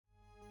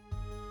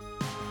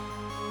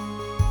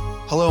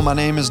Hello, my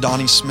name is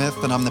Donnie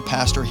Smith, and I'm the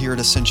pastor here at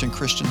Ascension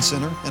Christian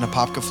Center in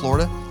Apopka,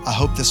 Florida. I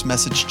hope this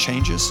message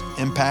changes,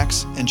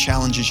 impacts, and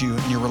challenges you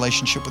in your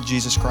relationship with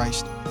Jesus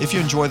Christ. If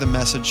you enjoy the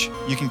message,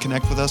 you can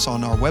connect with us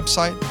on our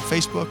website,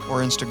 Facebook,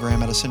 or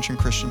Instagram at Ascension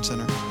Christian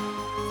Center.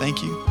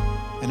 Thank you,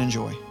 and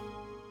enjoy.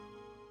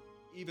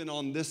 Even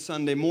on this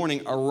Sunday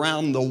morning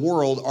around the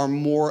world are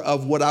more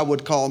of what I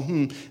would call,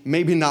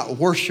 maybe not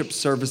worship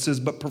services,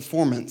 but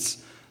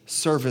performance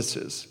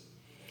services.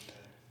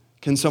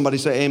 Can somebody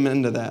say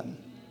amen to that?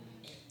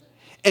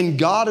 And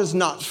God is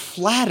not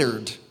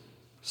flattered.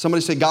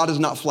 Somebody say, God is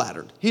not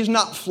flattered. He's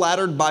not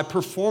flattered by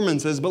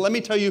performances, but let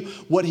me tell you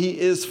what he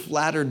is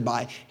flattered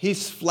by.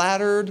 He's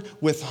flattered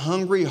with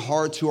hungry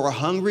hearts who are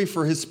hungry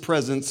for his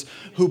presence,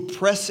 who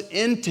press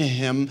into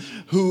him,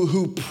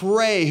 who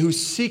pray, who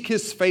seek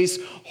his face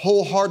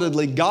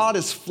wholeheartedly. God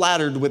is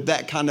flattered with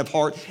that kind of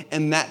heart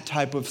and that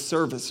type of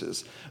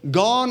services.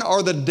 Gone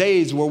are the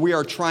days where we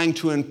are trying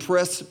to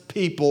impress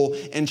people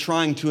and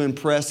trying to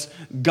impress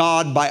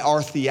God by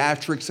our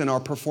theatrics and our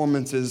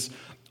performances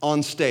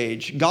on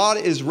stage. God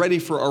is ready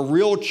for a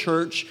real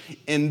church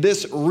in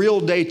this real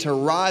day to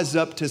rise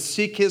up, to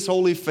seek his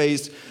holy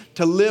face,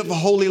 to live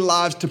holy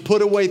lives, to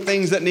put away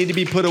things that need to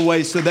be put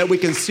away so that we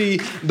can see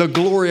the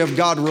glory of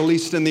God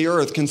released in the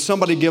earth. Can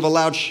somebody give a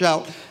loud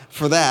shout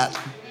for that?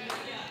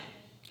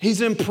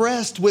 He's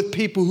impressed with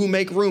people who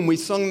make room. We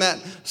sung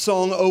that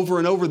song over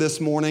and over this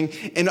morning.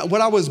 And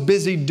what I was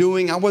busy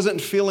doing, I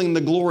wasn't feeling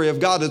the glory of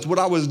God. It's what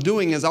I was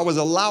doing is I was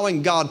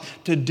allowing God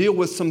to deal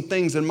with some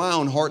things in my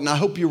own heart. And I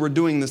hope you were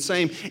doing the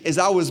same. Is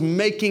I was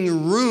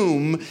making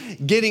room,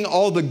 getting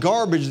all the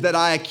garbage that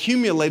I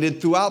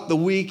accumulated throughout the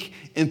week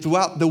and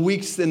throughout the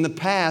weeks in the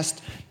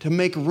past to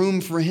make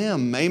room for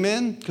him.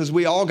 Amen? Because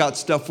we all got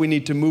stuff we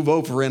need to move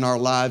over in our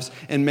lives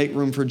and make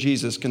room for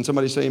Jesus. Can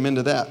somebody say amen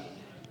to that?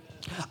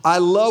 I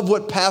love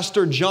what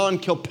Pastor John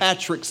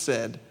Kilpatrick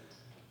said.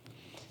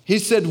 He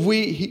said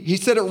he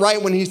said it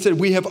right when he said,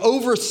 we have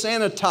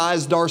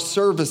over-sanitized our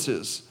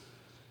services.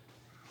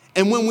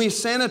 And when we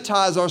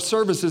sanitize our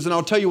services, and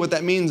I'll tell you what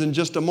that means in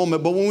just a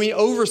moment, but when we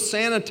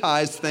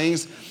over-sanitize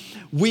things,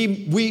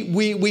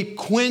 we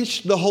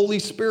quench the Holy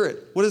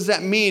Spirit. What does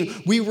that mean?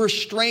 We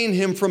restrain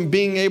him from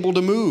being able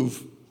to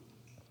move.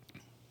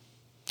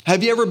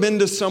 Have you ever been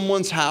to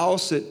someone's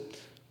house?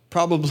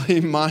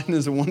 Probably mine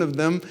is one of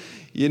them.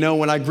 You know,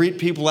 when I greet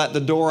people at the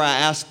door, I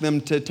ask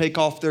them to take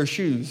off their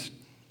shoes.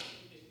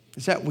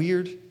 Is that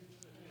weird?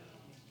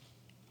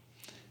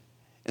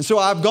 And so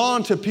I've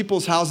gone to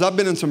people's houses. I've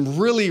been in some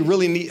really,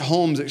 really neat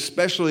homes,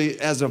 especially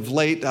as of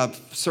late. I've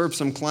served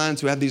some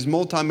clients who have these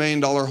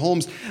multi-million-dollar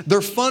homes.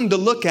 They're fun to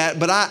look at,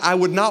 but I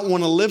would not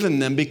want to live in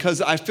them because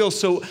I feel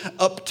so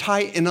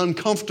uptight and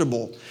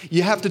uncomfortable.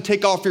 You have to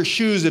take off your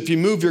shoes. If you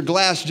move your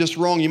glass just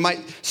wrong, you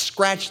might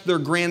scratch their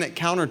granite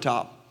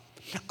countertop.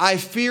 I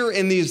fear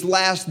in these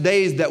last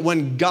days that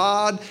when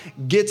God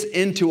gets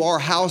into our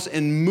house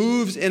and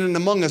moves in and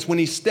among us, when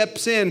he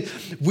steps in,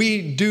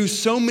 we do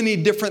so many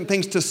different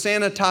things to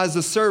sanitize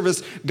the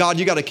service. God,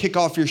 you got to kick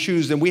off your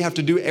shoes, and we have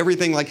to do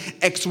everything like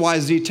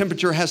XYZ.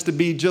 Temperature has to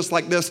be just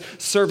like this.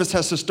 Service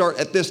has to start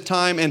at this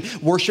time, and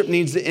worship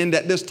needs to end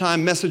at this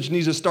time. Message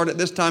needs to start at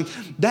this time.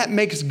 That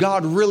makes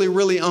God really,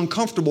 really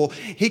uncomfortable.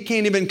 He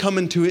can't even come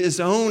into his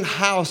own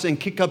house and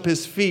kick up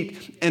his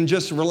feet and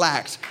just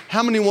relax.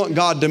 How many want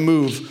God to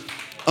move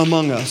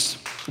among us?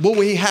 Well,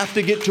 we have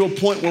to get to a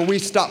point where we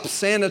stop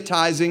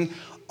sanitizing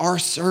our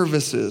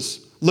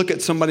services. Look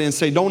at somebody and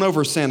say, don't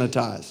over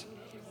sanitize.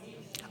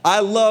 I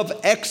love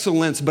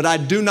excellence, but I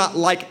do not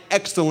like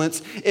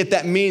excellence if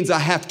that means I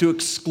have to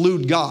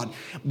exclude God.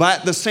 But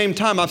at the same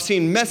time, I've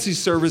seen messy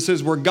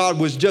services where God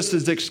was just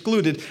as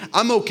excluded.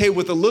 I'm okay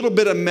with a little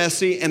bit of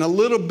messy and a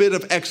little bit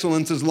of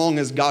excellence as long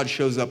as God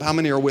shows up. How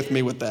many are with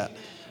me with that?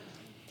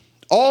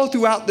 All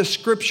throughout the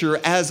scripture,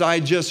 as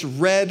I just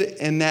read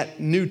in that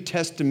New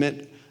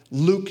Testament,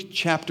 Luke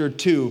chapter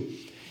 2,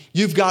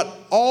 you've got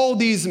all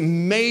these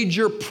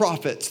major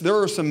prophets. There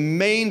are some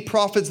main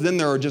prophets, then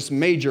there are just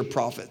major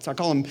prophets. I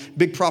call them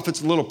big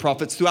prophets, little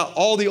prophets, throughout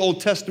all the Old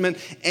Testament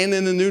and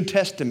in the New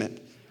Testament.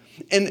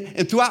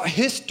 And throughout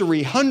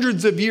history,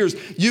 hundreds of years,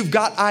 you've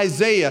got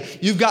Isaiah,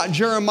 you've got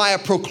Jeremiah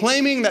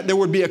proclaiming that there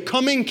would be a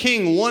coming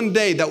king one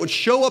day that would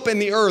show up in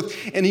the earth.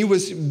 And he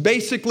was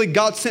basically,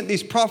 God sent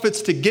these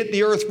prophets to get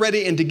the earth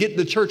ready and to get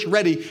the church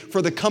ready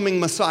for the coming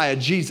Messiah,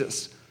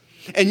 Jesus.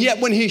 And yet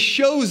when he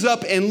shows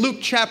up in Luke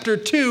chapter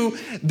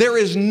 2, there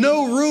is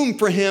no room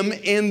for him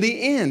in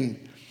the inn.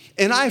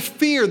 And I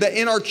fear that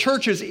in our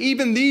churches,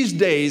 even these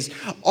days,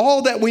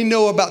 all that we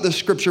know about the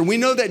scripture, we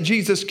know that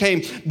Jesus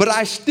came, but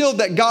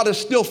that God is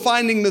still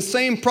finding the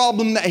same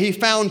problem that he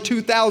found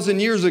 2,000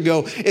 years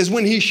ago, is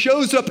when he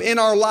shows up in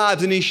our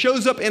lives and he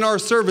shows up in our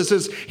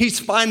services, he's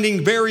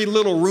finding very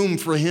little room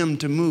for him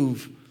to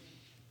move.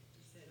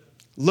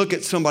 Look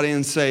at somebody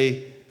and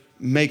say,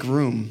 make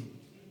room.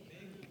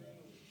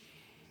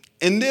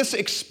 And this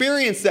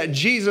experience that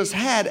Jesus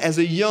had as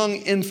a young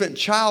infant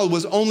child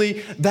was only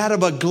that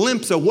of a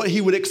glimpse of what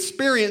he would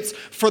experience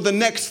for the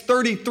next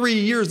 33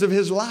 years of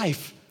his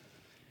life.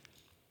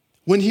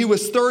 When he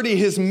was 30,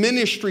 his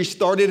ministry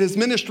started. His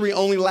ministry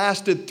only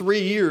lasted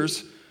 3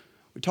 years.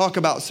 We talk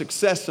about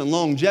success and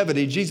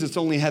longevity. Jesus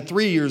only had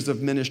 3 years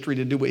of ministry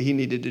to do what he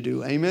needed to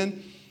do.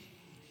 Amen?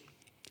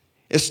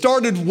 It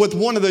started with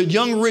one of the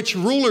young rich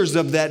rulers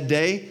of that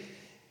day.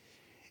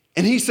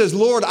 And he says,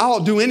 Lord,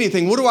 I'll do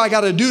anything. What do I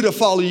got to do to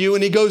follow you?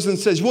 And he goes and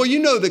says, well, you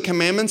know the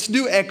commandments.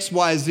 Do X,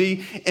 Y,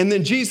 Z. And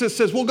then Jesus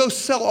says, well, go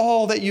sell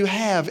all that you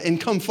have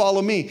and come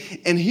follow me.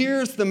 And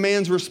here's the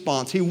man's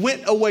response. He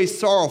went away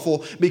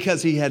sorrowful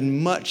because he had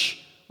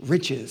much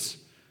riches.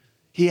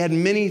 He had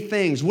many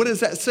things. What does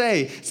that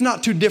say? It's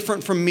not too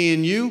different from me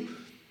and you.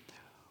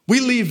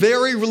 We leave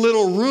very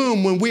little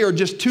room when we are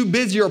just too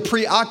busy or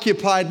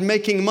preoccupied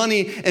making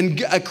money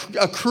and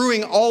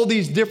accruing all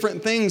these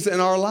different things in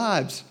our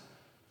lives.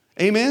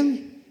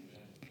 Amen?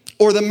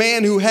 Or the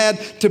man who had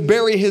to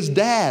bury his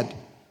dad.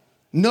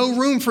 No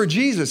room for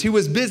Jesus. He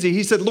was busy.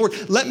 He said, Lord,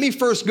 let me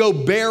first go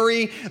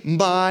bury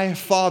my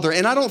father.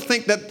 And I don't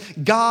think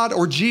that God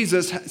or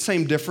Jesus,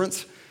 same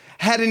difference,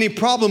 had any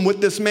problem with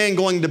this man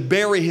going to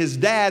bury his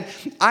dad.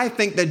 I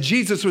think that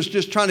Jesus was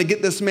just trying to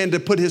get this man to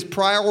put his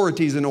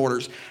priorities in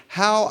orders.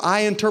 How I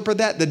interpret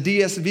that, the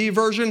DSV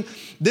version,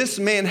 this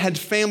man had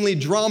family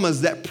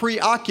dramas that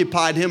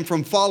preoccupied him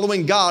from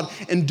following God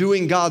and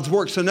doing God's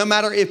work. So no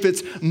matter if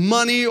it's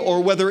money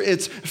or whether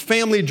it's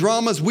family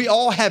dramas, we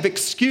all have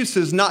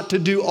excuses not to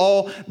do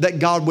all that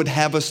God would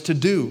have us to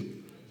do.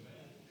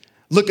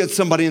 Look at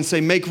somebody and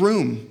say, make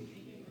room.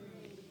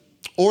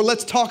 Or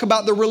let's talk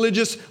about the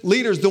religious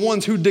leaders, the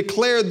ones who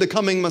declared the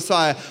coming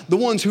Messiah, the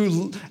ones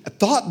who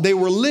thought they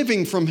were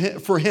living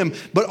for him,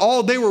 but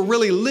all they were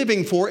really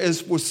living for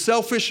was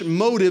selfish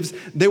motives.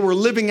 They were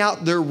living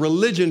out their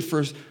religion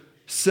for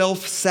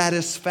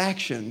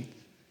self-satisfaction.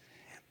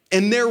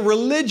 And their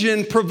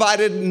religion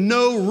provided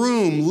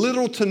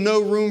little to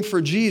no room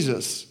for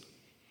Jesus.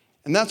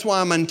 And that's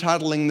why I'm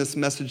entitling this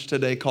message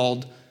today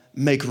called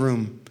Make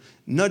Room.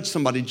 Nudge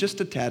somebody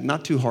just a tad,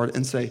 not too hard,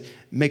 and say,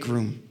 make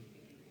room.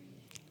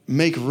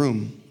 Make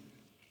room.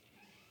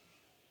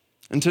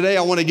 And today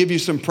I want to give you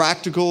some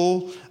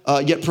practical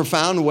yet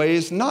profound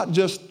ways, not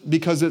just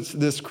because it's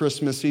this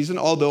Christmas season,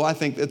 although I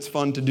think it's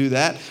fun to do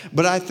that,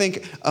 but I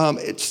think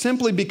it's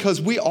simply because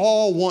we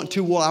all want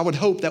to, I would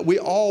hope that we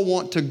all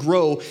want to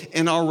grow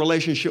in our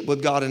relationship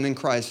with God and in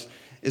Christ.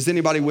 Is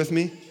anybody with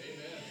me? Amen.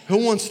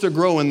 Who wants to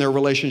grow in their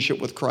relationship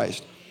with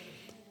Christ?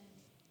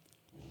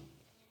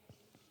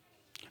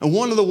 And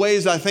one of the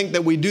ways I think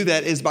that we do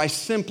that is by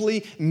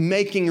simply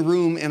making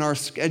room in our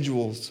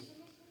schedules.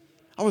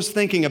 I was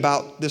thinking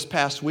about this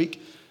past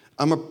week.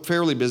 I'm a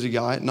fairly busy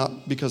guy,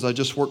 not because I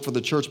just work for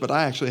the church, but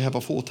I actually have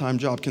a full-time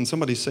job. Can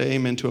somebody say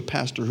amen to a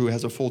pastor who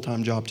has a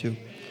full-time job too?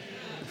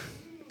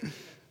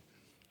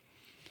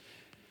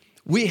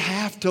 We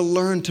have to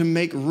learn to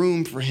make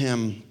room for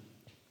him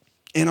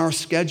in our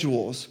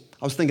schedules.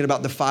 I was thinking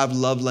about the 5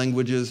 love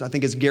languages. I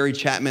think it's Gary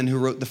Chapman who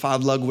wrote the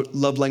 5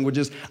 love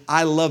languages.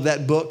 I love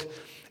that book.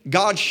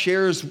 God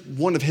shares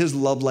one of his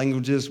love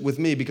languages with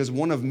me because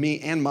one of me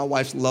and my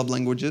wife's love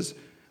languages,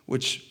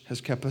 which has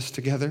kept us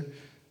together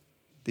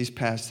these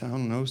past,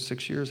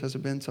 6 years, has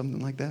it been? Something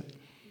like that.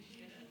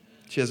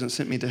 She hasn't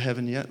sent me to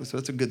heaven yet, so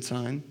that's a good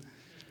sign.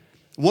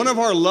 One of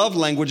our love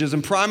languages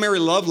and primary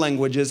love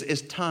languages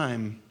is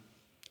time.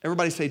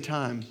 Everybody say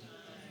time.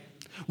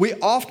 We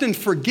often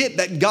forget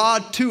that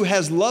God too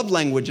has love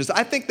languages.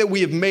 I think that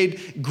we have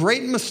made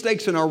great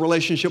mistakes in our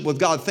relationship with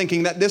God,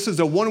 thinking that this is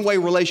a one-way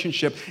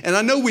relationship. And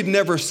I know we'd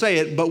never say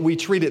it, but we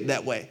treat it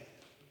that way.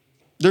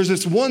 There's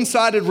this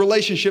one-sided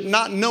relationship,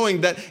 not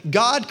knowing that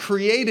God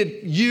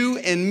created you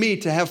and me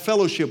to have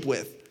fellowship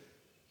with,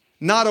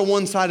 not a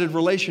one-sided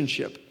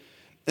relationship.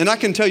 And I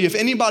can tell you, if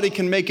anybody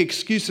can make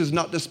excuses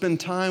not to spend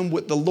time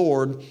with the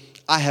Lord,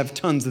 I have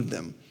tons of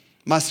them.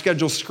 My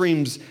schedule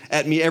screams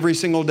at me every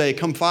single day.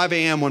 Come 5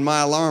 a.m. when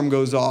my alarm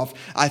goes off,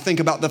 I think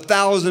about the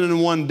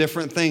 1,001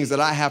 different things that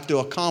I have to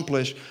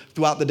accomplish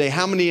throughout the day.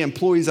 How many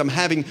employees I'm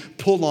having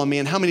pull on me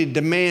and how many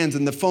demands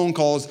and the phone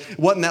calls. It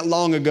wasn't that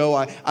long ago,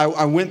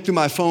 I went through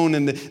my phone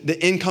and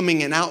the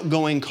incoming and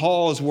outgoing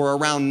calls were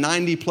around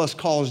 90 plus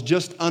calls,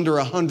 just under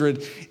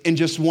 100 in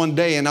just one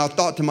day. And I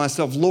thought to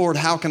myself, Lord,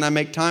 how can I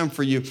make time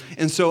for you?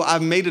 And so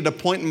I've made it a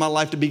point in my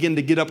life to begin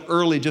to get up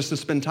early just to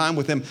spend time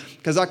with him.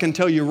 Because I can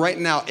tell you right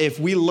now, if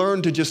we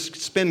learn to just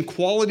spend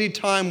quality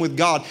time with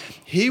God,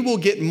 he will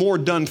get more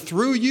done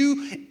through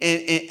you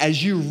and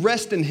as you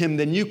rest in him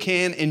than you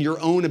can in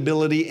your own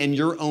ability and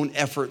your own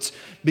efforts,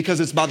 because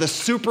it's by the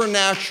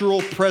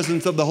supernatural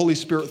presence of the Holy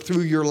Spirit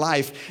through your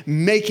life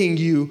making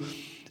you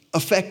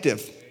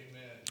effective.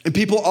 And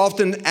people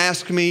often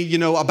ask me,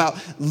 about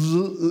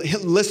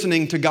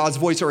listening to God's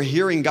voice or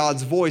hearing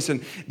God's voice.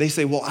 And they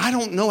say, well, I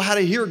don't know how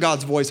to hear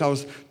God's voice. I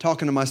was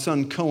talking to my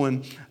son,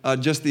 Cohen,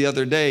 just the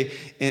other day,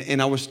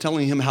 and I was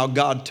telling him how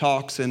God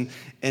talks. And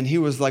he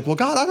was like, well,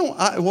 Dad,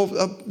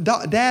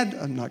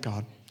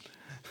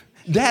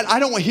 I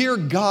don't hear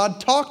God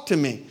talk to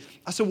me.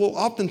 I said, well,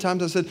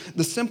 oftentimes I said,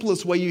 the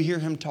simplest way you hear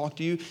him talk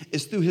to you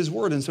is through his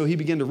word. And so he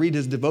began to read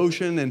his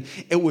devotion, and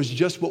it was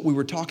just what we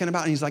were talking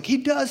about. And he's like, he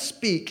does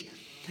speak.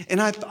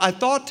 And I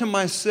thought to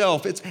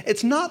myself,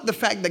 it's not the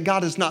fact that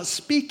God is not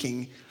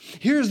speaking.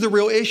 Here's the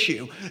real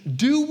issue.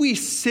 Do we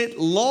sit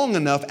long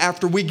enough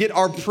after we get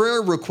our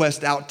prayer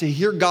request out to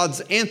hear God's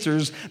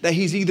answers that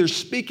he's either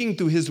speaking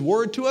through his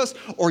word to us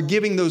or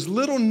giving those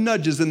little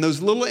nudges and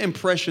those little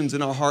impressions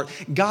in our heart?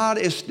 God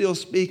is still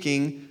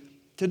speaking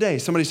today.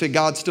 Somebody say,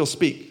 God still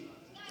speaks.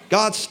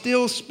 God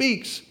still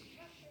speaks.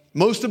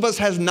 Most of us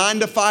has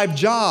 9-to-5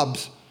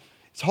 jobs.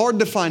 It's hard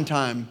to find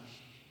time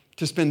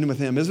to spend with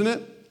him, isn't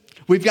it?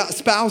 We've got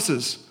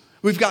spouses.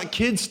 We've got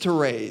kids to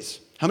raise.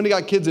 How many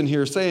got kids in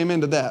here? Say amen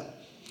to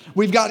that.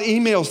 We've got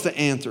emails to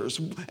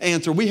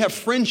answer. We have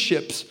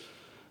friendships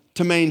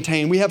to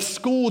maintain. We have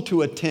school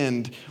to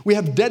attend. We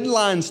have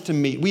deadlines to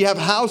meet. We have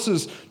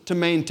houses to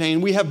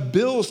maintain. We have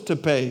bills to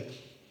pay.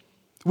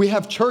 We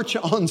have church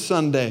on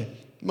Sunday.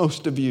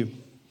 Most of you.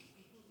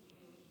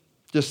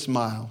 Just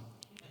smile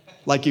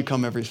like you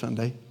come every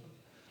Sunday.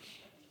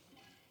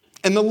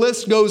 And the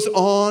list goes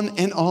on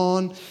and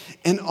on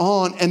and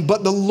on.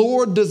 But the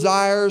Lord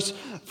desires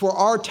for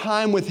our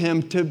time with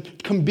him to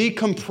be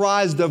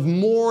comprised of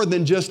more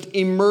than just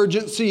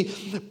emergency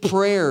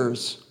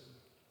prayers.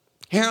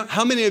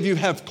 How many of you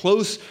have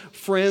close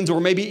friends or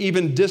maybe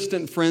even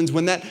distant friends?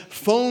 When that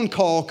phone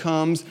call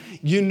comes,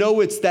 you know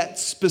it's that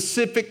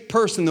specific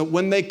person that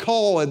when they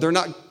call, they're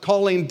not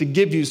calling to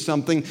give you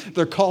something,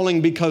 they're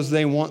calling because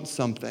they want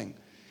something.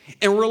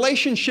 And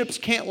relationships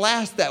can't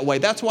last that way.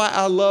 That's why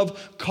I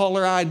love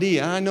caller ID.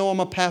 And I know I'm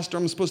a pastor,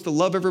 I'm supposed to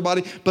love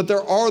everybody, but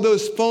there are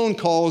those phone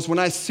calls when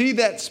I see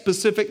that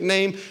specific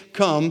name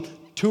come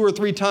 2 or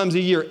 3 times a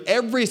year.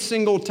 Every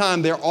single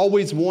time they're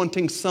always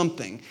wanting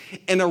something.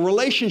 And a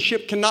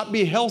relationship cannot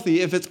be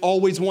healthy if it's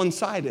always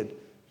one-sided.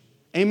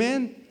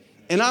 Amen?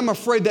 And I'm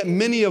afraid that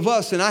many of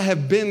us, and I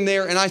have been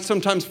there, and I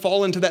sometimes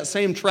fall into that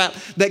same trap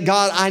that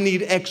God, I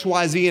need X,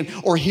 Y, Z,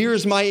 or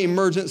here's my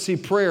emergency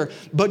prayer.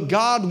 But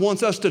God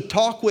wants us to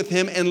talk with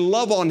him and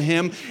love on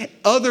him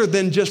other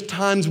than just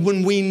times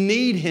when we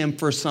need him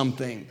for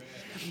something.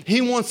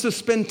 He wants to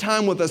spend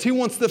time with us. He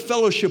wants to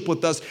fellowship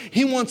with us.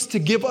 He wants to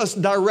give us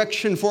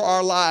direction for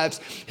our lives.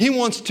 He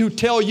wants to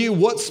tell you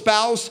what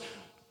spouse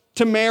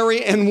to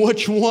marry and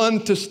which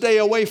one to stay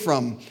away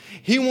from.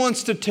 He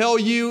wants to tell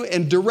you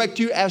and direct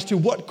you as to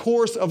what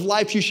course of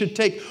life you should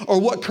take, or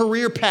what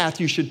career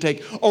path you should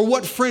take, or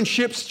what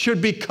friendships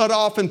should be cut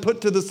off and put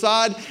to the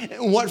side,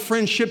 and what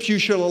friendships you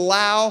should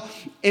allow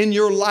in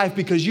your life,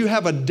 because you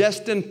have a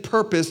destined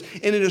purpose,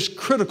 and it is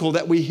critical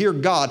that we hear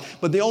God.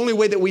 But the only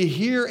way that we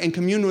hear and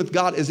commune with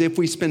God is if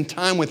we spend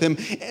time with him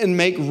and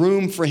make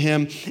room for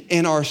him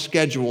in our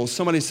schedules.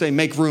 Somebody say,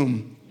 make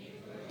room.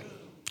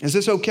 Is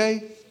this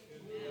okay?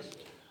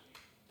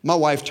 My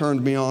wife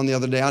turned me on the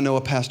other day. I know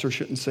a pastor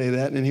shouldn't say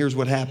that, and here's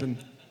what happened.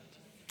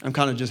 I'm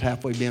kind of just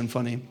halfway being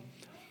funny.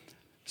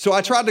 So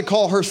I tried to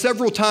call her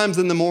several times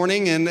in the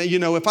morning, and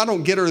if I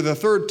don't get her the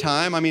third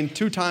time,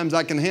 2 times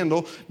I can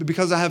handle, but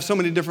because I have so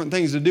many different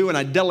things to do and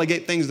I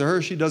delegate things to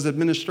her, she does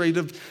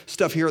administrative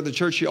stuff here at the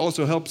church. She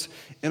also helps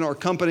in our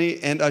company,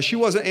 and she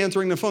wasn't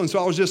answering the phone, so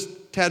I was just a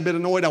tad bit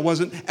annoyed. I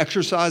wasn't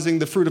exercising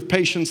the fruit of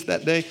patience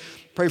that day.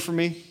 Pray for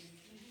me.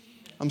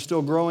 I'm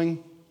still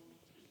growing.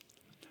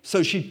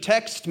 So she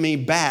texted me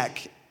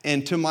back,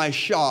 and to my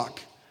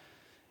shock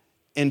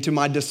and to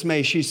my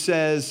dismay, she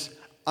says,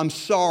 I'm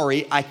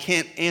sorry, I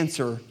can't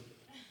answer.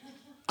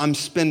 I'm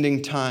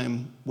spending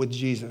time with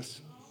Jesus.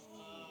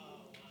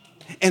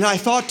 And I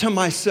thought to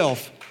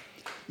myself,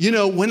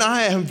 when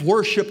I have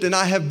worshiped and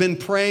I have been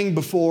praying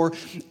before,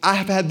 I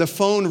have had the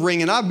phone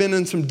ring and I've been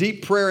in some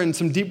deep prayer and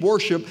some deep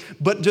worship,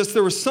 but just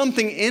there was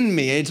something in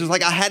me. It's just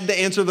like I had to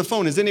answer the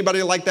phone. Is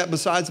anybody like that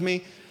besides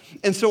me?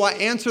 And so I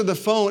answered the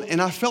phone,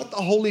 and I felt the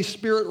Holy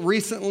Spirit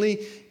recently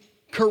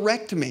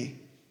correct me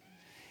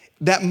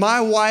that my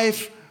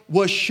wife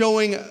was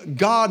showing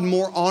God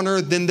more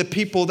honor than the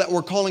people that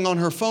were calling on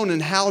her phone.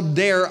 And how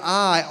dare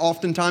I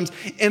oftentimes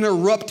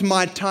interrupt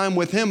my time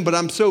with him, but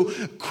I'm so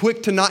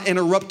quick to not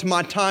interrupt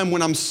my time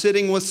when I'm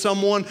sitting with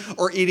someone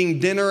or eating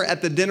dinner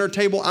at the dinner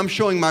table. I'm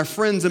showing my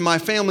friends and my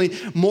family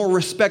more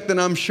respect than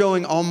I'm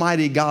showing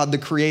Almighty God, the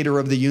creator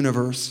of the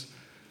universe.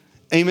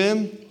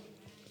 Amen?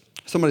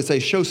 Somebody say,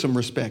 show some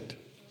respect.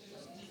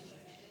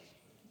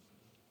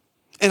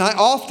 And I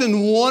often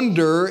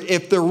wonder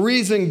if the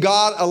reason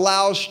God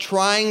allows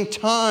trying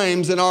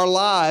times in our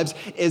lives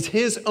is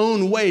his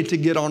own way to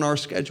get on our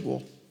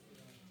schedule.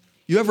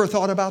 You ever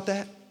thought about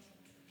that?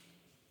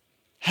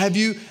 Have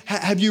you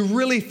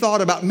really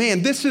thought about,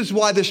 man, this is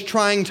why this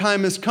trying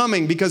time is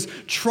coming, because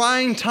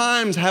trying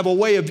times have a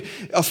way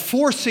of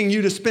forcing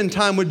you to spend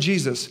time with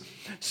Jesus,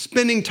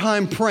 spending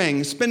time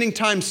praying, spending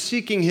time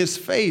seeking his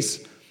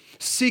face,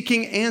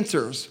 seeking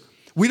answers.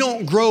 We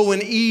don't grow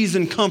in ease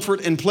and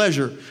comfort and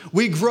pleasure.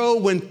 We grow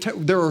when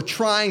there are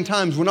trying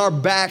times, when our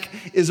back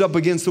is up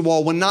against the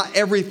wall, when not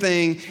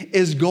everything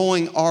is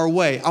going our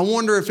way. I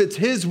wonder if it's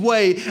his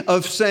way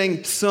of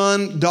saying,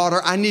 son, daughter,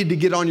 I need to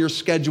get on your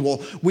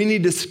schedule. We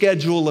need to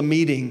schedule a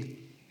meeting.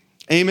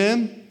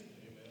 Amen?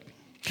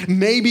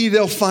 Maybe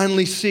they'll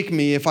finally seek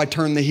me if I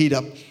turn the heat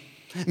up.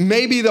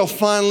 Maybe they'll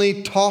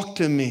finally talk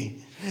to me.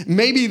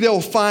 Maybe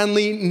they'll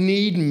finally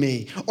need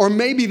me, or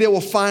maybe they will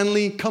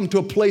finally come to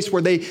a place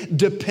where they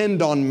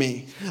depend on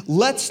me.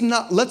 Let's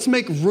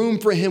make room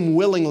for him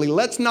willingly.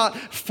 Let's not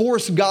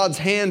force God's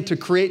hand to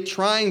create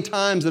trying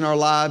times in our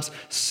lives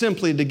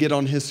simply to get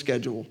on his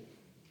schedule,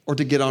 or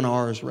to get on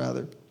ours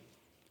rather.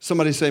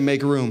 Somebody say,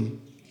 make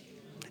room.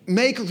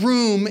 Make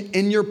room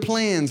in your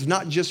plans,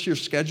 not just your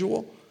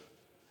schedule.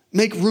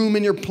 Make room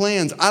in your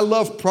plans. I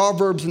love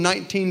Proverbs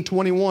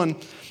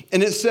 19:21,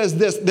 and it says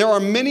this: there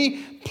are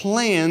many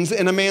plans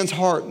in a man's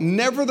heart.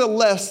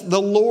 Nevertheless,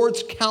 the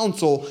Lord's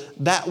counsel,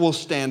 that will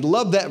stand.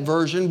 Love that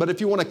version, but if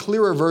you want a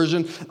clearer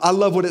version, I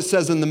love what it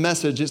says in the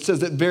Message. It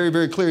says it very,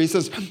 very clear. He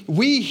says,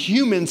 we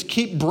humans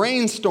keep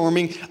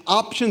brainstorming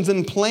options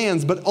and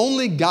plans, but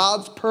only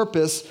God's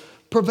purpose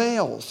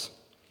prevails.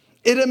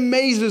 It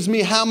amazes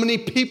me how many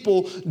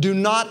people do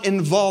not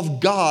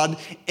involve God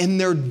in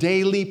their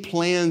daily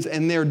plans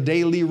and their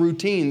daily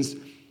routines.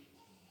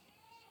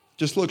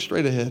 Just look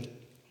straight ahead.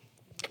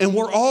 And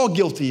we're all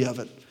guilty of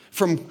it.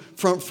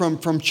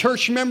 From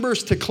church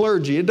members to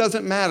clergy, it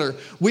doesn't matter.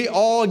 We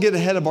all get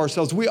ahead of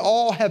ourselves. We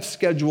all have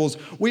schedules.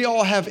 We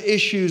all have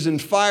issues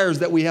and fires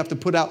that we have to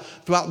put out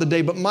throughout the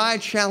day. But my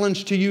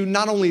challenge to you,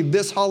 not only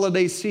this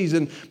holiday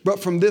season, but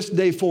from this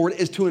day forward,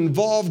 is to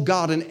involve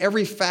God in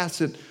every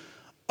facet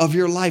of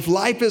your life.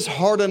 Life is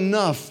hard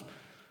enough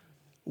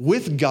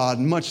with God,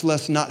 much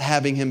less not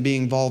having him be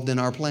involved in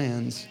our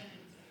plans.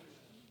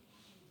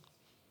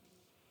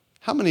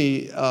 How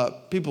many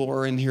people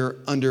are in here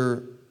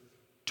under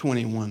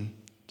 21?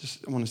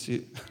 Just I want to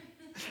see.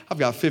 I've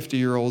got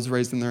 50-year-olds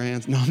raising their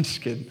hands. No, I'm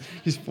just kidding.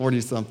 He's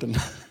 40-something.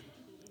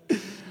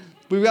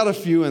 We've got a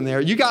few in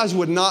there. You guys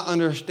would not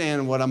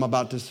understand what I'm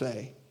about to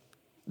say.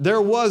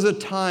 There was a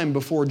time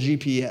before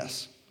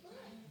GPS.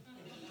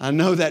 I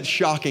know that's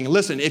shocking.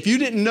 Listen, if you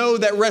didn't know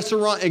that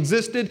restaurant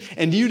existed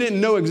and you didn't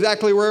know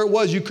exactly where it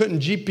was, you couldn't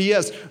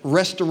GPS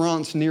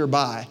restaurants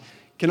nearby.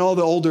 Can all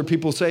the older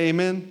people say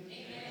amen?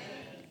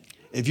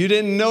 If you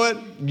didn't know it,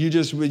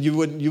 you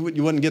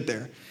wouldn't get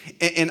there.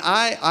 And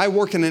I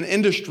work in an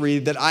industry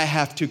that I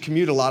have to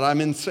commute a lot.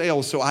 I'm in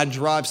sales, so I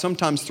drive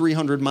sometimes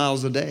 300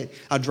 miles a day.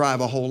 I drive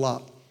a whole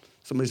lot.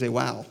 Somebody say,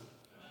 wow.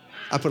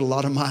 I put a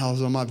lot of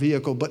miles on my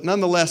vehicle. But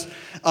nonetheless,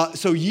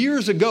 so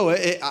years ago,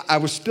 I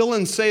was still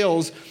in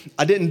sales.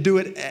 I didn't do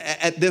it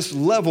at this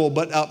level,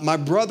 but my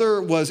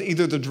brother was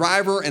either the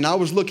driver and I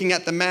was looking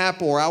at the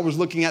map, or I was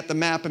looking at the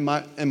map and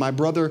my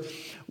brother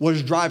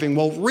was driving.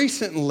 Well,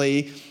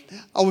 recently,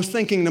 I was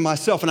thinking to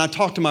myself, and I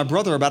talked to my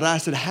brother about it. I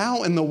said,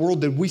 how in the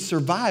world did we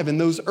survive in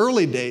those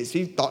early days?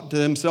 He thought to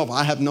himself,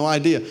 I have no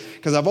idea,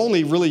 because I've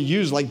only really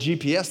used like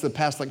GPS the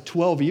past like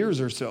 12 years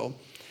or so.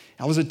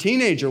 I was a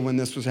teenager when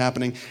this was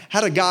happening.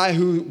 Had a guy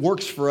who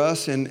works for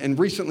us, and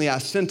recently I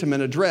sent him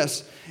an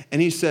address,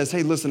 and he says,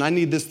 hey, listen, I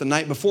need this the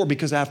night before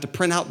because I have to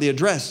print out the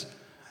address.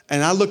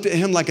 And I looked at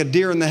him like a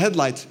deer in the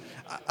headlights.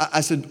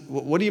 I said,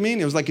 what do you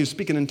mean? It was like he was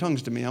speaking in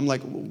tongues to me. I'm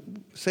like,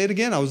 say it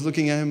again. I was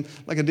looking at him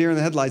like a deer in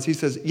the headlights. He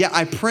says, yeah,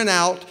 I print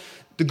out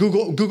the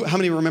Google. How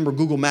many remember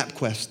Google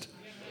MapQuest?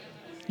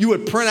 You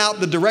would print out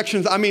the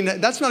directions. I mean,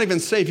 that's not even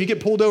safe. You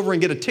get pulled over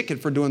and get a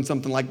ticket for doing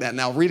something like that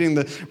now, reading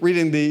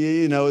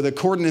the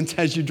coordinates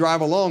as you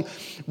drive along.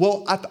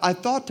 Well, I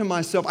thought to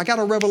myself, I got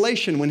a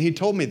revelation when he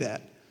told me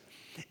that.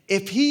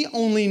 If he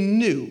only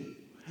knew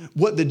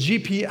how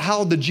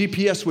the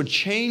GPS would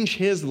change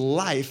his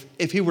life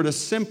if he were to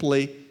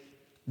simply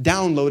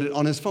download it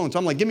on his phone. So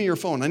I'm like, give me your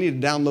phone. I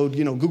need to download,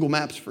 Google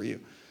Maps for you.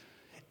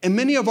 And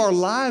many of our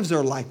lives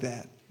are like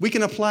that. We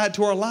can apply it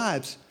to our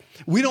lives.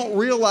 We don't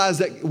realize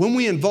that when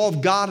we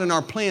involve God in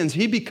our plans,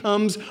 he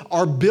becomes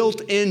our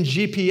built-in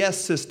GPS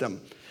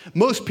system.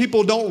 Most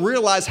people don't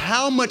realize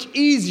how much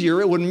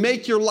easier it would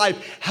make your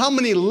life, how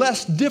many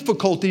less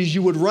difficulties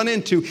you would run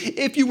into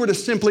if you were to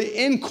simply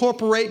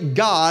incorporate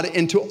God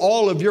into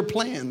all of your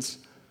plans.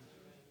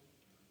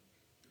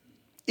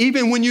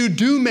 Even when you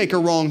do make a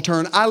wrong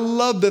turn, I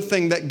love the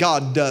thing that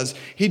God does.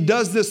 He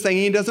does this thing.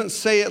 He doesn't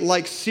say it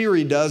like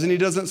Siri does, and he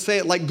doesn't say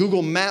it like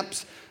Google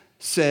Maps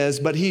says,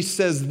 but he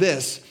says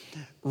this: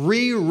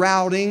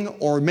 rerouting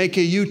or make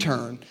a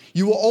U-turn.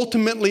 You will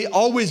ultimately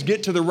always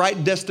get to the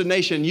right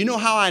destination. You know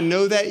how I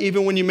know that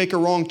even when you make a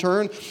wrong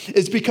turn?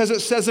 It's because it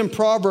says in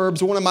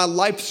Proverbs, one of my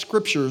life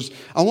scriptures.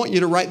 I want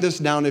you to write this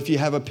down if you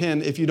have a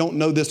pen, if you don't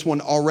know this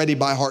one already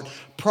by heart.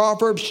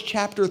 Proverbs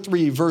chapter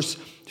 3, verse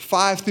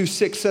 5 through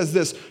 6 says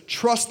this: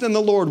 trust in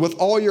the Lord with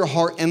all your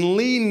heart and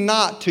lean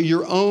not to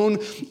your own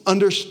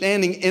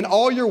understanding. In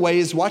all your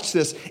ways, watch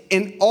this,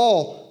 in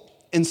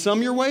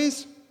some your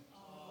ways?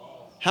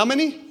 How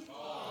many?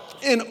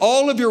 In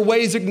all of your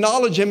ways,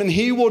 acknowledge him, and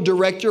he will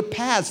direct your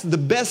paths. The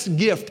best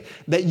gift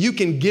that you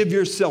can give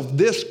yourself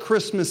this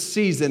Christmas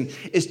season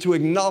is to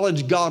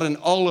acknowledge God in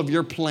all of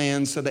your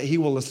plans so that he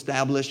will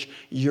establish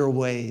your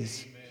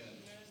ways.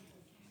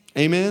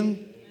 Amen?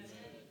 Amen?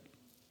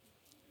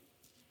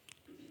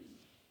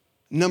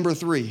 Number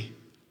 3,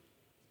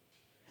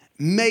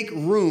 make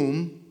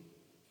room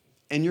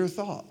in your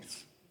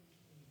thoughts.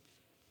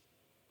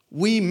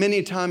 We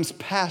many times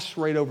pass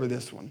right over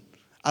this one.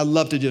 I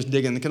love to just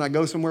dig in. Can I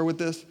go somewhere with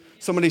this?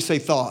 Somebody say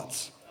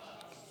thoughts.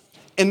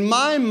 In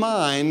my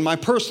mind, my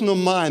personal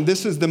mind,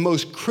 this is the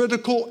most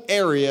critical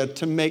area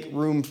to make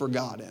room for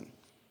God in.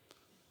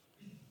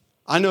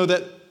 I know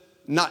that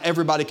not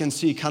everybody can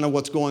see kind of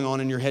what's going on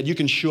in your head. You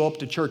can show up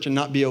to church and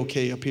not be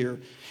okay up here.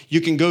 You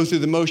can go through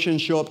the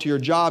motions, show up to your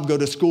job, go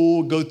to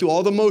school, go through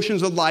all the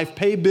motions of life,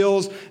 pay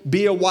bills,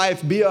 be a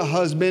wife, be a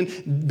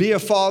husband, be a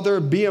father,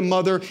 be a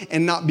mother,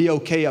 and not be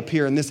okay up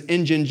here. And this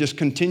engine just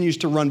continues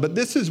to run. But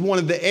this is one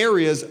of the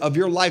areas of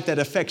your life that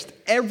affects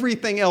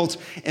everything else.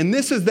 And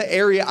this is the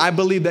area I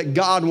believe that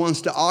God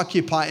wants to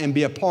occupy and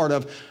be a part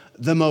of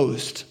the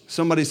most.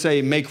 Somebody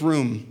say, make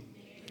room.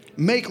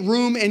 Make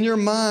room in your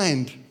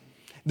mind.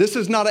 This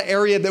is not an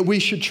area that we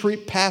should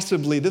treat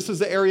passively. This is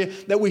the area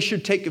that we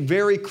should take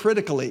very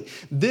critically.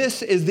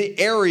 This is the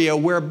area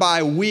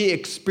whereby we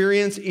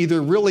experience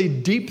either really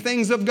deep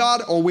things of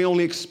God or we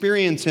only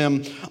experience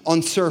Him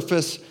on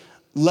surface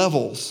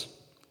levels.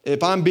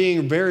 If I'm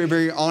being very,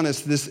 very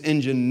honest, this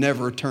engine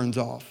never turns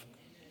off.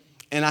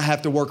 And I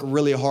have to work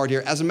really hard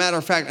here. As a matter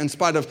of fact, in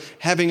spite of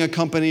having a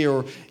company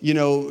or,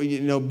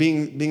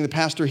 being the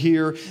pastor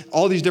here,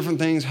 all these different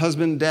things,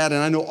 husband, dad,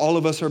 and I know all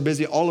of us are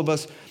busy. All of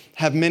us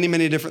have many,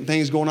 many different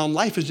things going on.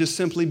 Life is just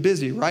simply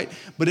busy, right?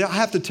 But I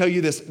have to tell you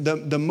this,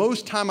 the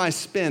most time I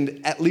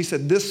spend, at least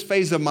at this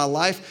phase of my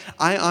life,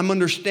 I'm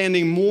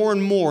understanding more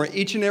and more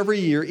each and every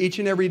year, each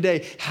and every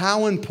day,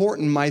 how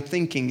important my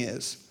thinking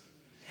is.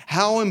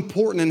 How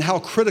important and how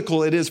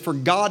critical it is for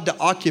God to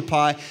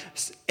occupy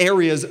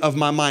areas of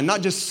my mind.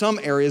 Not just some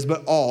areas,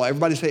 but all.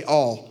 Everybody say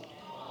all.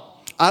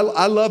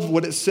 I love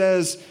what it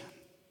says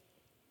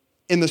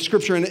in the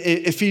scripture in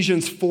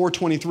Ephesians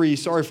 4:23,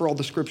 sorry for all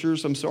the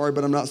scriptures, I'm sorry,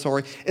 but I'm not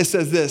sorry. It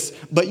says this,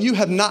 but you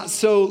have not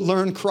so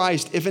learned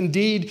Christ, if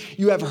indeed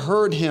you have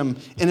heard Him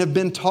and have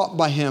been taught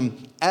by Him,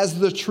 as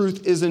the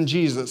truth is in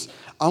Jesus.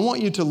 I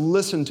want you to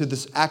listen to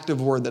this active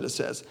word that it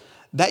says,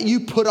 that you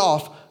put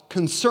off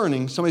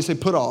concerning, somebody say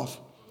put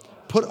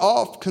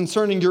off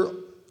concerning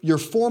your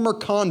former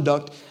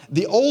conduct,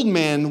 the old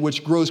man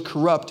which grows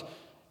corrupt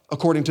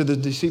according to the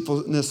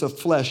deceitfulness of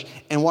flesh.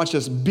 And watch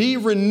this, be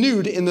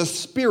renewed in the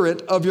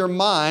spirit of your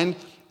mind,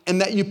 and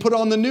that you put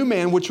on the new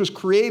man, which was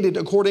created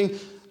according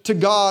to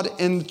God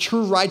in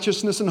true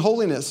righteousness and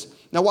holiness.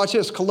 Now watch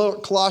this,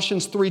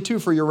 Colossians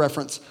 3:2 for your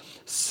reference.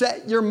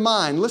 Set your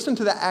mind, listen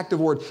to that active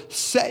word,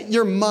 set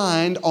your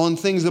mind on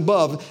things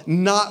above,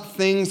 not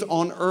things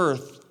on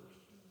earth.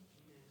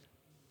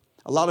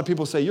 A lot of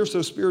people say, you're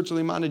so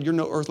spiritually minded, you're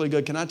no earthly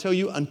good. Can I tell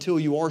you, until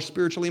you are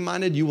spiritually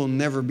minded, you will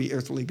never be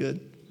earthly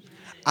good.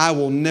 I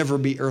will never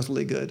be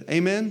earthly good.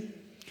 Amen?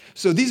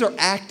 So these are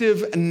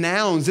active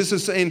nouns. This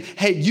is saying,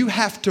 hey, you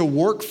have to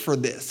work for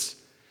this.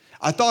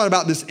 I thought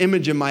about this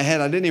image in my head.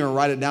 I didn't even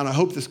write it down. I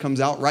hope this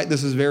comes out right.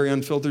 This is very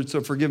unfiltered,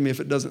 so forgive me if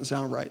it doesn't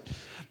sound right.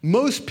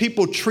 Most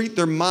people treat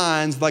their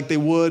minds like they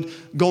would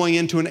going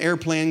into an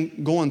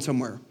airplane going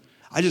somewhere.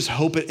 I just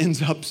hope it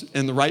ends up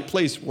in the right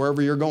place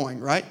wherever you're going,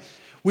 right?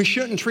 We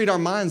shouldn't treat our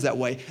minds that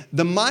way.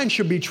 The mind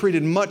should be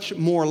treated much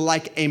more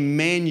like a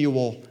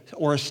manual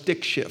or a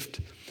stick shift.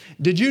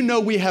 Did you know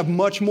we have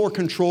much more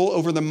control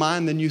over the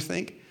mind than you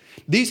think?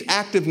 These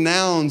active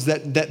nouns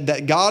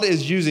that God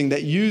is using,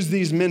 that use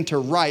these men to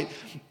write,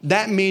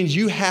 that means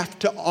you have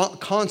to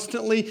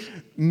constantly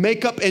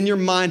make up in your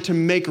mind to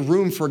make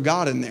room for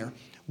God in there.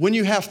 When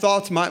you have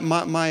thoughts, my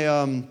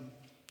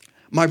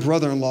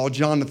brother-in-law,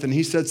 Jonathan,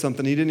 he said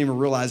something, he didn't even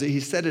realize it. He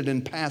said it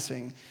in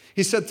passing.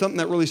 He said something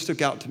that really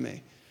stuck out to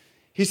me.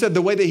 He said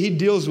the way that he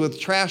deals with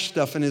trash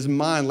stuff in his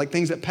mind, like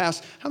things that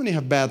pass. How many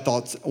have bad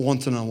thoughts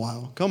once in a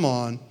while? Come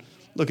on.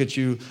 Look at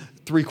you.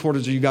 3/4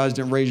 of you guys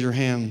didn't raise your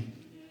hand.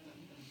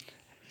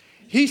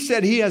 He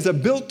said he has a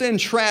built-in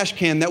trash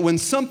can that when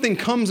something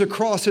comes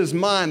across his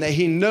mind that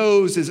he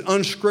knows is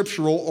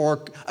unscriptural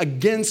or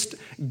against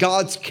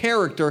God's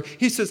character,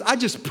 he says, I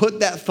just put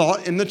that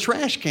thought in the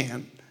trash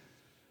can.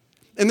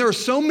 And there are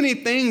so many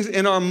things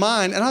in our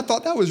mind, and I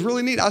thought that was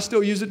really neat. I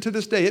still use it to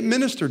this day. It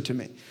ministered to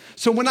me.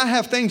 So when I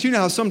have things, you know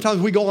how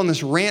sometimes we go on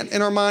this rant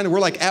in our mind, and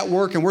we're like at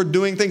work and we're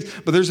doing things,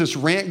 but there's this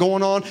rant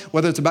going on,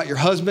 whether it's about your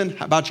husband,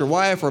 about your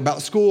wife, or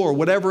about school, or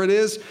whatever it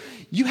is.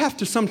 You have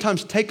to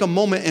sometimes take a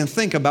moment and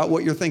think about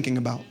what you're thinking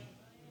about.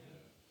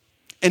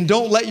 And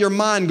don't let your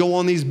mind go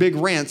on these big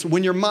rants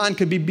when your mind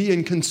could be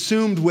being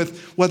consumed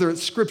with whether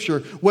it's scripture,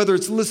 whether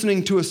it's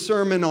listening to a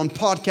sermon on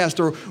podcast,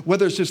 or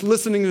whether it's just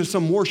listening to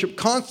some worship,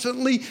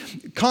 constantly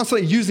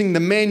using the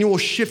manual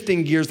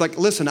shifting gears. Like,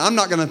 listen, I'm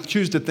not going to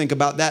choose to think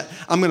about that.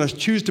 I'm going to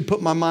choose to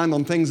put my mind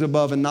on things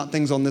above and not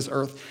things on this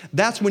earth.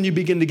 That's when you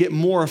begin to get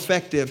more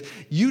effective.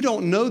 You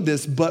don't know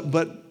this,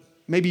 but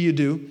maybe you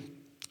do.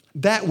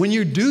 That when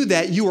you do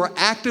that, you are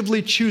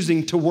actively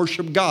choosing to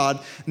worship God,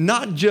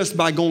 not just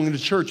by going to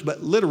church,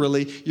 but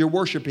literally you're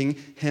worshiping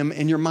Him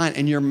in your mind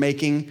and you're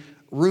making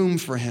room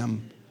for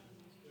Him.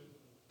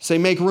 Say,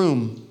 make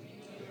room.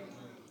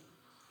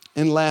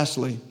 And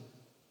lastly,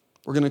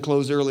 we're going to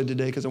close early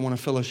today because I want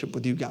to fellowship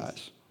with you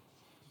guys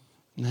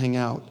and hang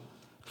out.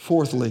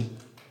 Fourthly,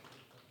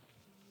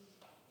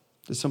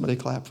 did somebody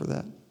clap for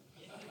that?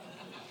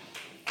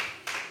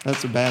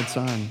 That's a bad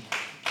sign.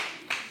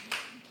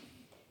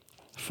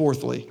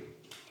 Fourthly,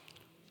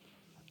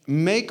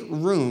 make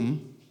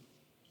room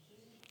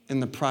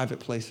in the private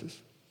places.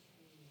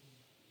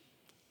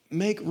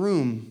 Make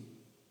room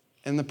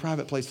in the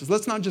private places.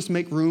 Let's not just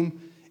make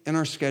room in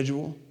our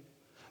schedule.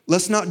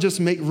 Let's not just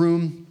make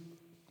room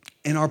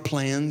in our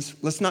plans.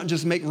 Let's not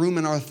just make room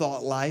in our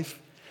thought life.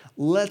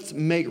 Let's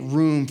make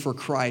room for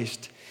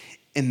Christ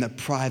in the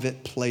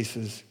private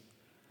places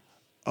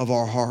of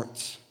our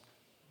hearts.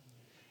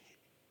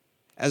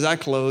 As I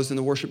close and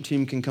the worship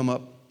team can come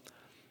up,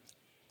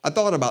 I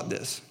thought about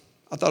this.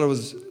 I thought it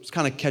was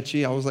kind of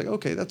catchy. I was like,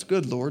 okay, that's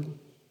good, Lord.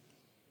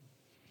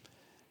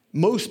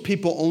 Most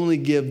people only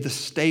give the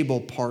stable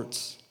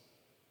parts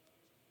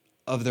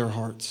of their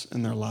hearts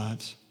and their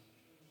lives.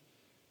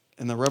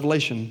 And the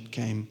revelation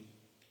came.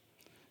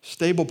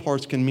 Stable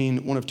parts can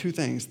mean one of two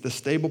things. The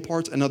stable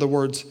parts, in other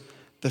words,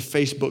 the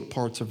Facebook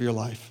parts of your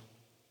life.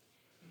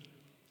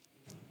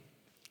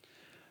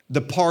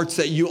 The parts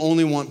that you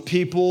only want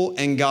people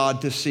and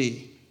God to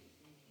see.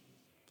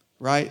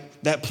 Right?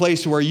 That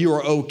place where you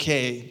are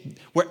okay,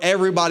 where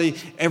everybody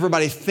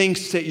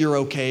thinks that you're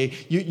okay.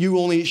 You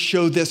only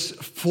show this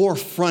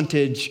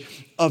forefrontage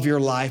of your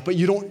life, but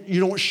you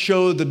don't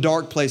show the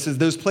dark places,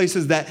 those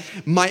places that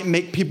might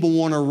make people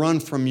want to run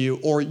from you,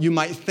 or you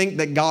might think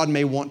that God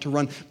may want to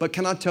run. But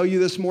can I tell you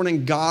this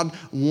morning, God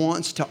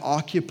wants to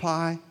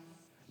occupy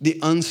the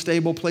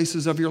unstable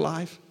places of your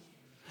life,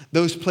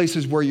 those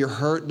places where you're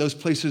hurt, those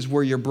places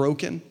where you're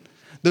broken.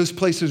 Those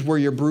places where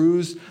you're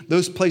bruised,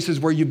 those places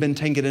where you've been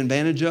taken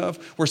advantage of,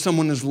 where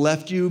someone has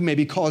left you,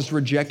 maybe caused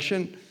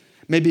rejection,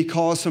 maybe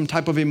caused some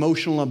type of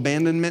emotional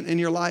abandonment in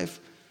your life.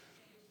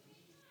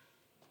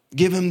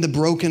 Give him the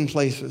broken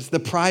places, the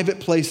private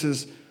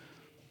places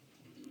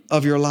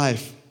of your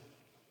life.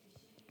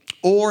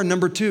 Or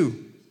number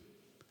two,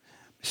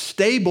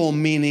 stable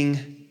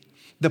meaning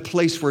the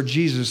place where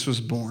Jesus was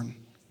born.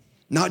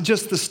 Not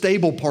just the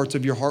stable parts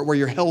of your heart where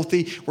you're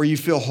healthy, where you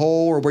feel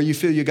whole, or where you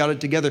feel you got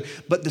it together,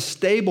 but the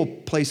stable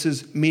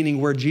places, meaning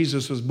where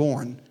Jesus was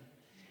born.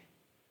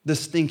 The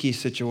stinky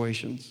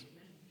situations.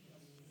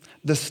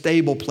 The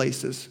stable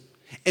places.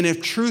 And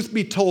if truth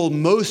be told,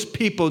 most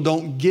people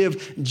don't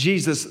give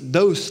Jesus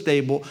those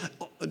type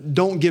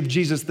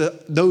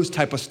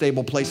of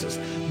stable places.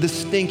 The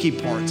stinky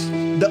parts,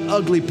 the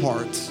ugly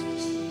parts,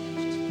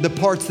 the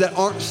parts that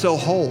aren't so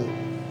whole.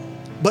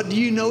 But do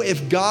you know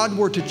if God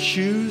were to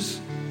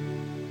choose,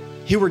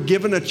 he were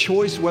given a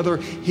choice whether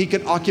he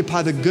could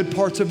occupy the good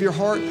parts of your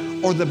heart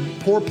or the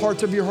poor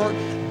parts of your heart,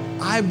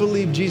 I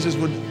believe Jesus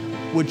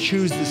would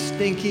choose the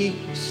stinky,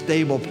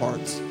 stable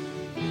parts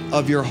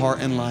of your heart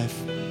and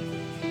life.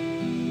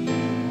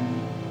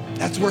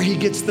 That's where he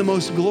gets the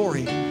most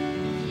glory.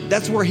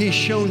 That's where he's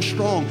shown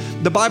strong.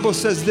 The Bible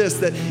says this,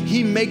 that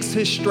he makes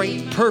his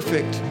strength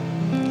perfect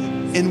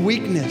in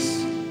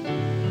weakness.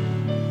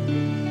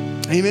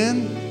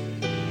 Amen?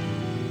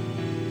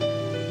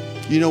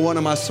 You know one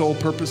of my sole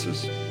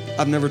purposes?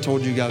 I've never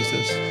told you guys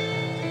this.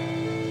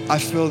 I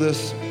feel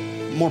this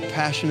more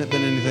passionate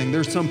than anything.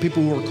 There's some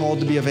people who are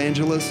called to be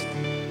evangelists,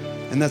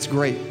 and that's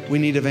great. We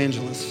need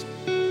evangelists.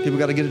 People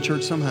got to get to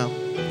church somehow.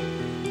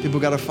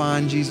 People got to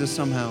find Jesus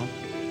somehow.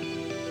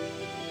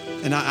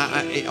 And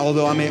I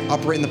although I may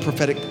operate in the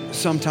prophetic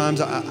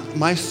sometimes,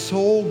 my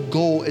sole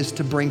goal is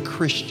to bring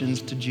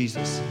Christians to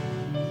Jesus.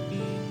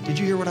 Did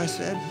you hear what I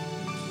said?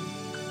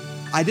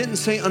 I didn't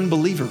say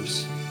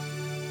unbelievers.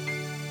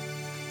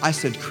 I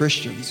said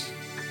Christians.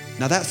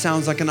 Now that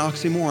sounds like an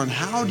oxymoron.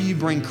 How do you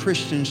bring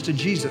Christians to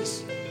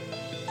Jesus?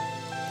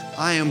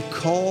 I am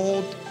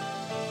called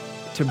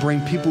to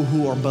bring people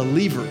who are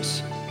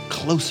believers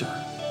closer,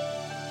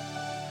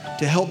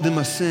 to help them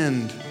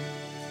ascend,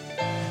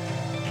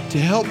 to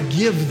help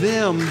give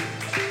them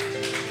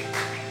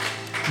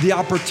the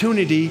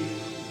opportunity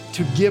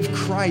to give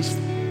Christ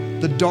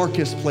the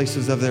darkest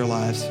places of their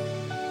lives,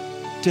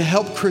 to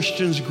help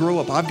Christians grow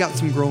up. I've got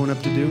some growing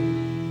up to do.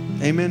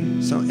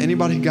 Amen. So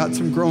anybody got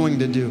some growing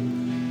to do?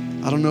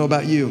 I don't know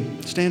about you.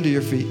 Stand to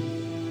your feet.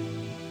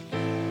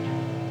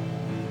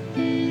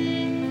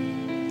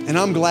 And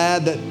I'm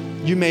glad that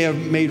you may have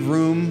made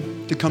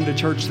room to come to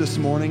church this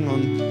morning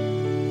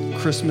on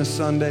Christmas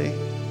Sunday.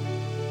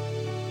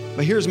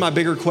 But here's my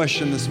bigger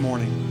question this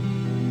morning.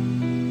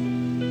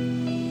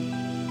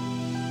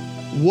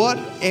 What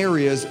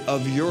areas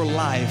of your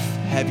life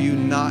have you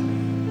not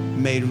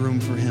made room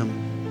for him?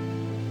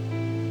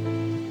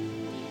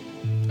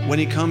 When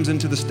he comes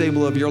into the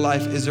stable of your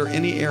life, is there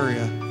any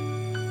area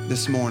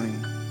this morning?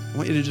 I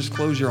want you to just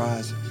close your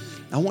eyes.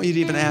 I want you to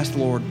even ask the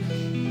Lord,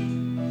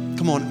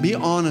 come on, be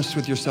honest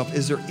with yourself.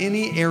 Is there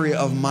any area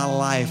of my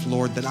life,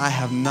 Lord, that I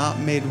have not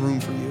made room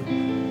for you?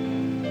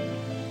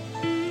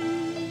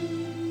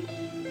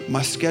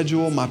 My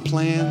schedule, my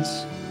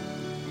plans,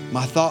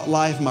 my thought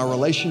life, my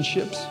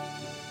relationships,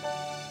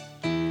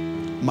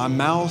 my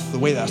mouth, the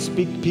way that I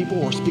speak to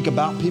people or speak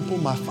about people,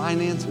 my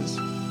finances,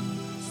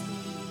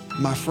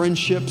 my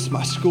friendships,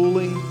 my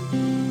schooling,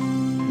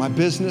 my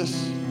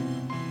business.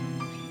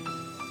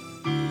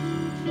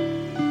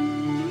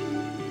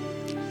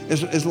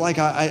 It's like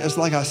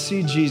I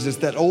see Jesus,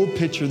 that old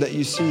picture that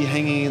you see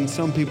hanging in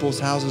some people's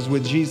houses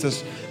with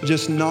Jesus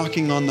just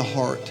knocking on the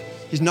heart.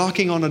 He's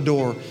knocking on a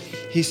door.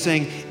 He's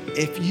saying,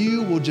 if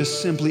you will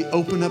just simply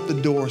open up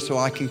the door so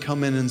I can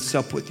come in and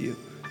sup with you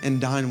and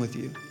dine with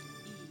you.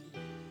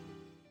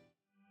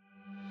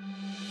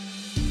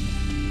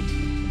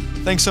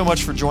 Thanks so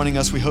much for joining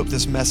us. We hope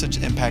this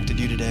message impacted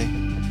you today.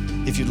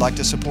 If you'd like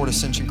to support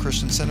Ascension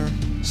Christian Center,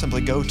 simply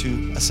go to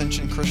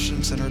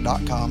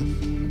ascensionchristiancenter.com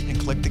and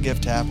click the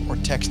Give tab or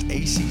text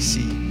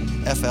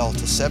ACCFL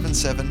to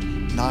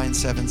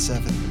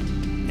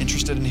 77977.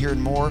 Interested in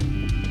hearing more?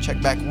 Check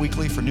back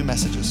weekly for new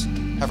messages.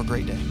 Have a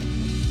great day.